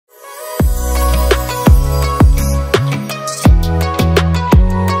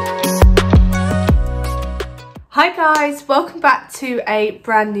guys, welcome back to a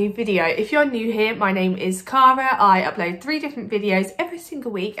brand new video. If you're new here, my name is Cara. I upload 3 different videos every single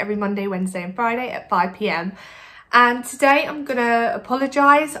week, every Monday, Wednesday and Friday at 5 PM. And today I'm gonna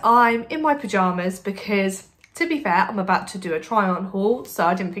apologise. I'm in my pyjamas because, to be fair, I'm about to do a try on haul, so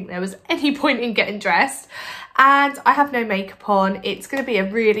I didn't think there was any point in getting dressed. And I have no makeup on. It's gonna be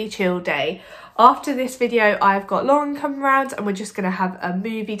a really chill day. After this video, I've got Lauren coming around and we're just gonna have a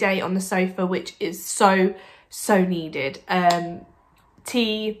movie day on the sofa, which is so needed.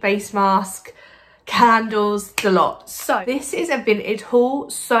 Tea, face mask, candles, the lot. So this is a Vinted haul.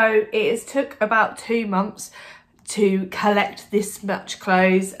 So it has took about 2 months to collect this much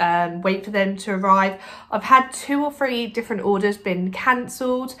clothes, wait for them to arrive. I've had 2 or 3 different orders been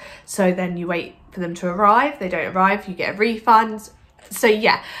cancelled, so then you wait for them to arrive. They don't arrive, you get a refund. So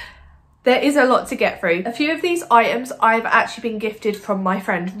yeah, there is a lot to get through. A few of these items I've actually been gifted from my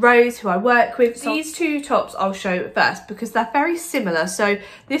friend Rose, who I work with. So these 2 tops I'll show first because they're very similar. So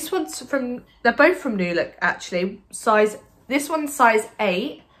this one's from, they're both from New Look actually. This one's size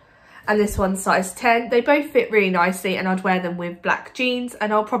 8 and this one's size 10. They both fit really nicely and I'd wear them with black jeans,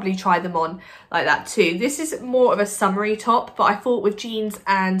 and I'll probably try them on like that too. This is more of a summery top, but I thought with jeans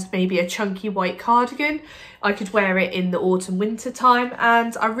and maybe a chunky white cardigan, I could wear it in the autumn winter time,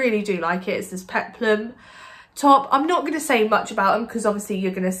 and I really do like it. It's this peplum top. I'm not going to say much about them because obviously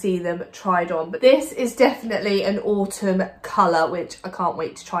you're going to see them tried on, but this is definitely an autumn colour which I can't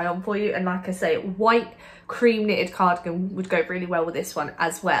wait to try on for you. And like I say, white cream knitted cardigan would go really well with this one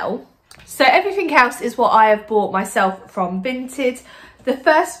as well. So everything else is what I have bought myself from Vinted. The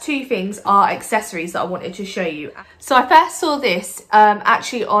first 2 things are accessories that I wanted to show you. So I first saw this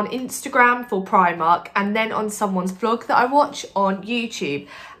actually on Instagram for Primark, and then on someone's vlog that I watch on YouTube,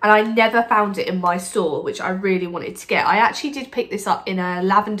 and I never found it in my store, which I really wanted to get. I actually did pick this up in a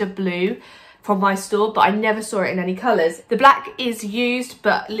lavender blue from my store, but I never saw it in any colours. The black is used,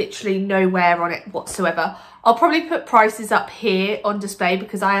 but literally nowhere on it whatsoever. I'll probably put prices up here on display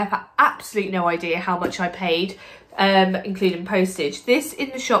because I have absolutely no idea how much I paid, including postage. This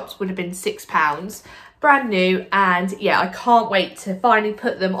in the shops would have been £6, brand new, and yeah, I can't wait to finally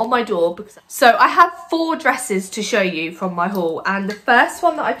put them on my door. So I have 4 dresses to show you from my haul, and the first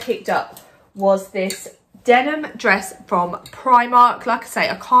one that I picked up was this denim dress from Primark. Like I say,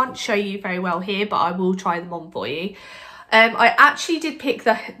 I can't show you very well here, but I will try them on for you. I actually did pick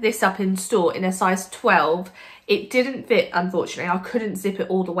this up in store in a size 12. It didn't fit, unfortunately. I couldn't zip it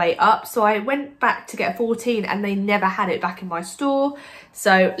all the way up, so I went back to get a 14 and they never had it back in my store.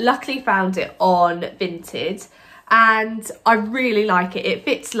 So luckily found it on Vinted, and I really like it. It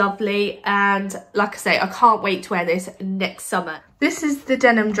fits lovely, and like I say, I can't wait to wear this next summer. This is the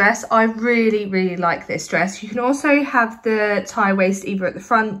denim dress. I really like this dress. You can also have the tie waist either at the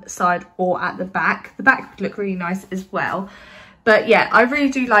front side or at the back. The back would look really nice as well. But yeah, I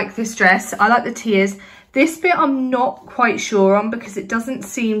really do like this dress. I like the tiers. This bit I'm not quite sure on because it doesn't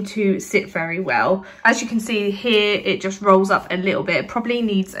seem to sit very well. As you can see here, it just rolls up a little bit. It probably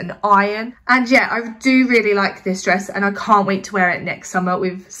needs an iron. And yeah, I do really like this dress, and I can't wait to wear it next summer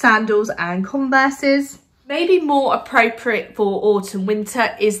with sandals and Converses. Maybe more appropriate for autumn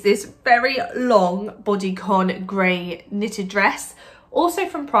winter is this very long bodycon grey knitted dress, also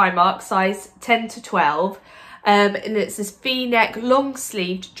from Primark, size 10 to 12. And it's this V-neck long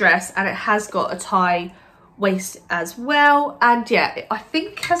sleeved dress, and it has got a tie waist as well. And yeah, I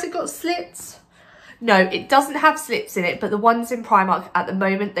think, has it got slits? No, it doesn't have slits in it, but the ones in Primark at the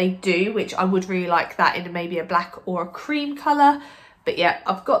moment they do, which I would really like that in maybe a black or a cream colour. But yeah,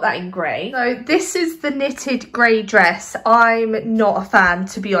 I've got that in grey. So this is the knitted grey dress. I'm not a fan,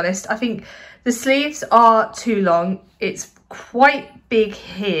 to be honest. I think the sleeves are too long. It's quite big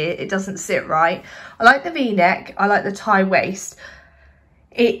here. It doesn't sit right. I like the V-neck. I like the tie waist.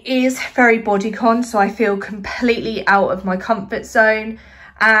 It is very bodycon, so I feel completely out of my comfort zone.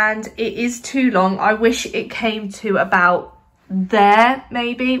 And it is too long. I wish it came to about there,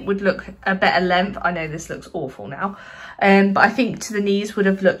 maybe. Would look a better length. I know this looks awful now. But I think to the knees would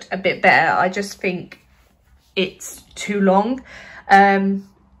have looked a bit better. I just think it's too long.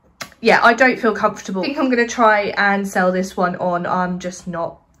 Yeah, I don't feel comfortable. I think I'm going to try and sell this one on. I'm just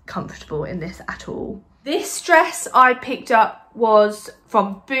not comfortable in this at all. This dress I picked up was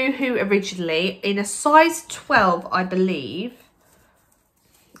from Boohoo originally in a size 12, I believe.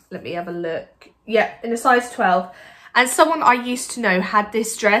 Let me have a look. Yeah, in a size 12. And someone I used to know had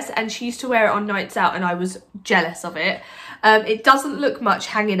this dress, and she used to wear it on nights out, and I was jealous of it. It doesn't look much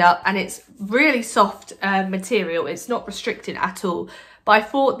hanging up, and it's really soft material. It's not restricted at all. But I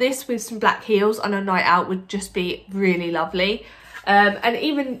thought this with some black heels on a night out would just be really lovely. And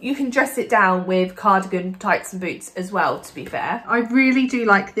even you can dress it down with cardigan, tights and boots as well, to be fair. I really do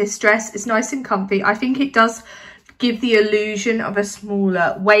like this dress. It's nice and comfy. I think it does give the illusion of a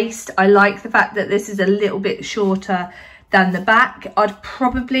smaller waist. I like the fact that this is a little bit shorter than the back. I'd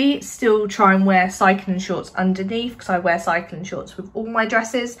probably still try and wear cycling shorts underneath because I wear cycling shorts with all my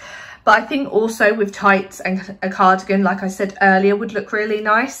dresses. But I think also with tights and a cardigan, like I said earlier, would look really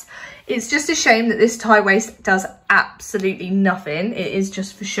nice. It's just a shame that this tie waist does absolutely nothing. It is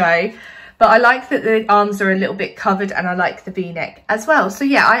just for show. But I like that the arms are a little bit covered and I like the V-neck as well. So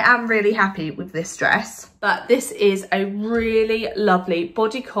yeah, I am really happy with this dress. But this is a really lovely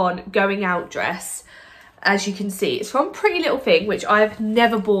bodycon going out dress. As you can see, it's from Pretty Little Thing, which I've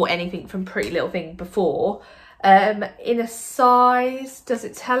never bought anything from Pretty Little Thing before. In a size, does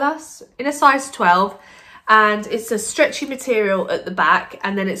it tell us? In a size 12. And it's a stretchy material at the back.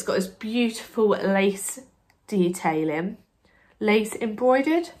 And then it's got this beautiful lace detailing. Lace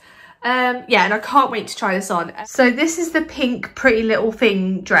embroidered. Yeah, and I can't wait to try this on. So this is the pink Pretty Little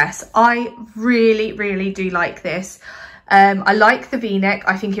Thing dress. I really, really do like this. I like the V-neck.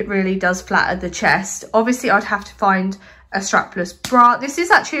 I think it really does flatter the chest. Obviously, I'd have to find a strapless bra. This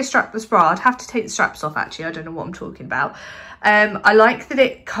is actually a strapless bra. I'd have to take the straps off, actually. I don't know what I'm talking about. I like that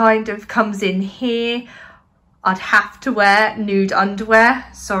it kind of comes in here. I'd have to wear nude underwear.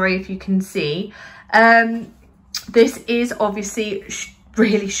 Sorry if you can see. This is obviously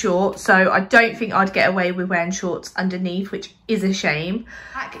really short, so I don't think I'd get away with wearing shorts underneath, which is a shame.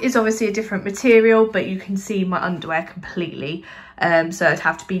 Black is obviously a different material, but you can see my underwear completely, so it'd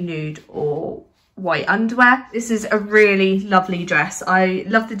have to be nude or white underwear. This is a really lovely dress. I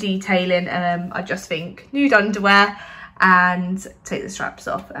love the detailing. I just think nude underwear and take the straps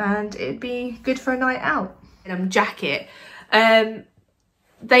off and it'd be good for a night out. Jacket.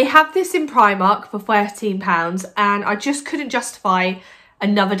 They have this in Primark for £13 and I just couldn't justify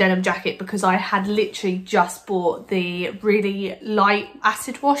another denim jacket because I had literally just bought the really light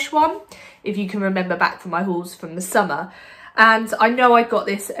acid wash one, if you can remember back from my hauls from the summer. And I know I got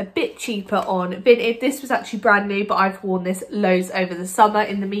this a bit cheaper on Vinted. This was actually brand new, but I've worn this loads over the summer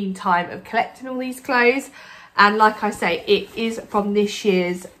in the meantime of collecting all these clothes. And like I say, it is from this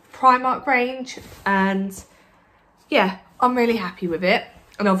year's Primark range. And yeah, I'm really happy with it.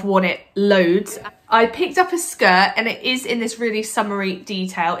 And I've worn it loads. I picked up a skirt and it is in this really summery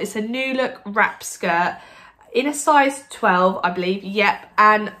detail. It's a New Look wrap skirt in a size 12, I believe. Yep.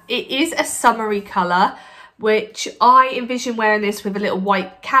 And it is a summery colour, which I envision wearing this with a little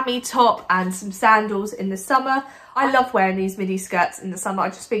white cami top and some sandals in the summer. I love wearing these midi skirts in the summer. I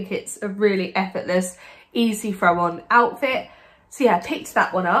just think it's a really effortless, easy throw on outfit. So yeah, I picked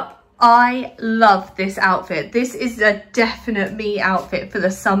that one up. I love this outfit. This is a definite me outfit for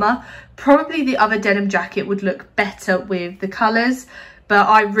the summer. Probably the other denim jacket would look better with the colours, but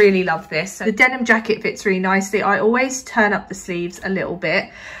I really love this. So the denim jacket fits really nicely. I always turn up the sleeves a little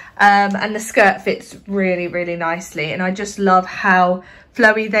bit, and the skirt fits really, really nicely. And I just love how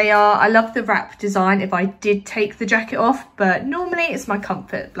flowy they are. I love the wrap design if I did take the jacket off, but normally it's my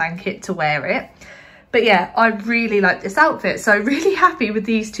comfort blanket to wear it. But yeah, I really like this outfit, so really happy with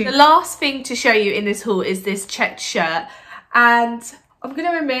these two. The last thing to show you in this haul is this checked shirt, and I'm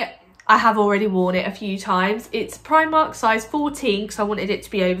going to admit I have already worn it a few times. It's Primark size 14 because I wanted it to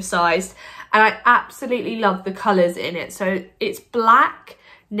be oversized, and I absolutely love the colours in it. So it's black,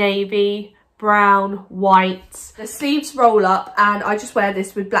 navy, brown, white. The sleeves roll up and I just wear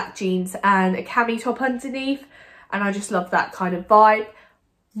this with black jeans and a cami top underneath, and I just love that kind of vibe.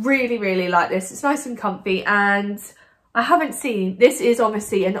 Really, really like this. It's nice and comfy, and I haven't seen, this is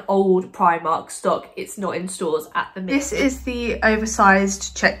obviously an old Primark stock. It's not in stores at the minute. This is the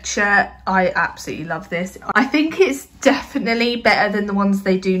oversized checked shirt. I absolutely love this. I think it's definitely better than the ones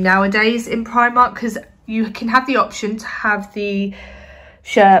they do nowadays in Primark, because you can have the option to have the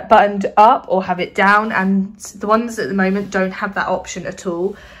shirt buttoned up or have it down, and the ones at the moment don't have that option at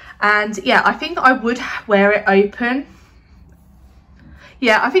all. And yeah, I think I would wear it open.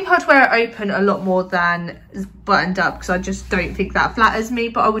 Yeah, I think I'd wear it open a lot more than buttoned up, because I just don't think that flatters me,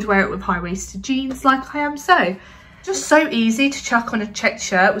 but I would wear it with high-waisted jeans like I am so. Just so easy to chuck on a checked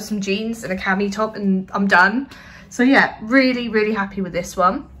shirt with some jeans and a cami top and I'm done. So yeah, really, really happy with this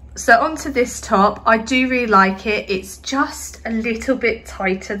one. So onto this top, I do really like it. It's just a little bit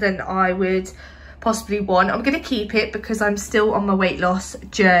tighter than I would possibly want. I'm going to keep it because I'm still on my weight loss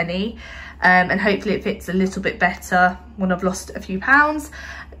journey. And hopefully it fits a little bit better when I've lost a few pounds.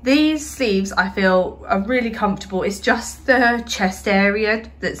 These sleeves I feel are really comfortable. It's just the chest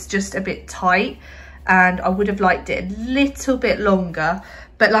area that's just a bit tight, and I would have liked it a little bit longer.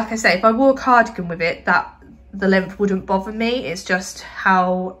 But like I say, if I wore a cardigan with it, that the length wouldn't bother me. It's just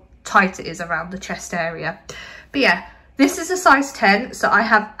how tight it is around the chest area. But yeah, this is a size 10, so I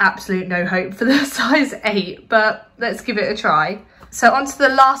have absolute no hope for the size 8, but let's give it a try. So on to the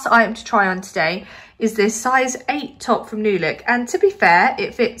last item to try on today is this size 8 top from New Look, and to be fair,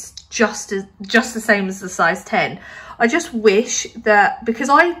 it fits just the same as the size 10. I just wish that, because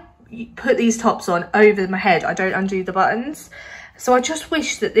I put these tops on over my head, I don't undo the buttons, so I just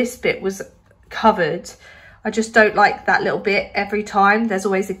wish that this bit was covered. I just don't like that little bit every time. There's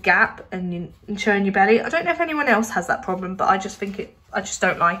always a gap and showing your belly. I don't know if anyone else has that problem, but I just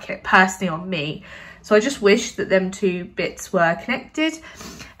don't like it personally on me. So I just wish that them two bits were connected.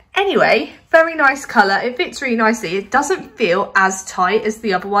 Anyway, very nice colour. It fits really nicely. It doesn't feel as tight as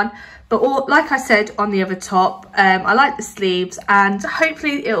the other one, but like I said on the other top, I like the sleeves, and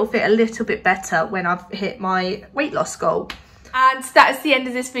hopefully it'll fit a little bit better when I've hit my weight loss goal. And that is the end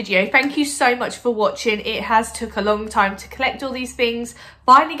of this video. Thank you so much for watching. It has took a long time to collect all these things,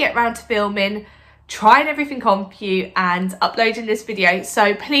 finally get round to filming, trying everything on for you and uploading this video.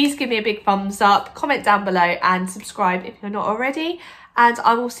 So please give me a big thumbs up, comment down below and subscribe if you're not already. And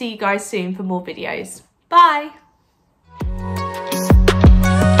I will see you guys soon for more videos. Bye.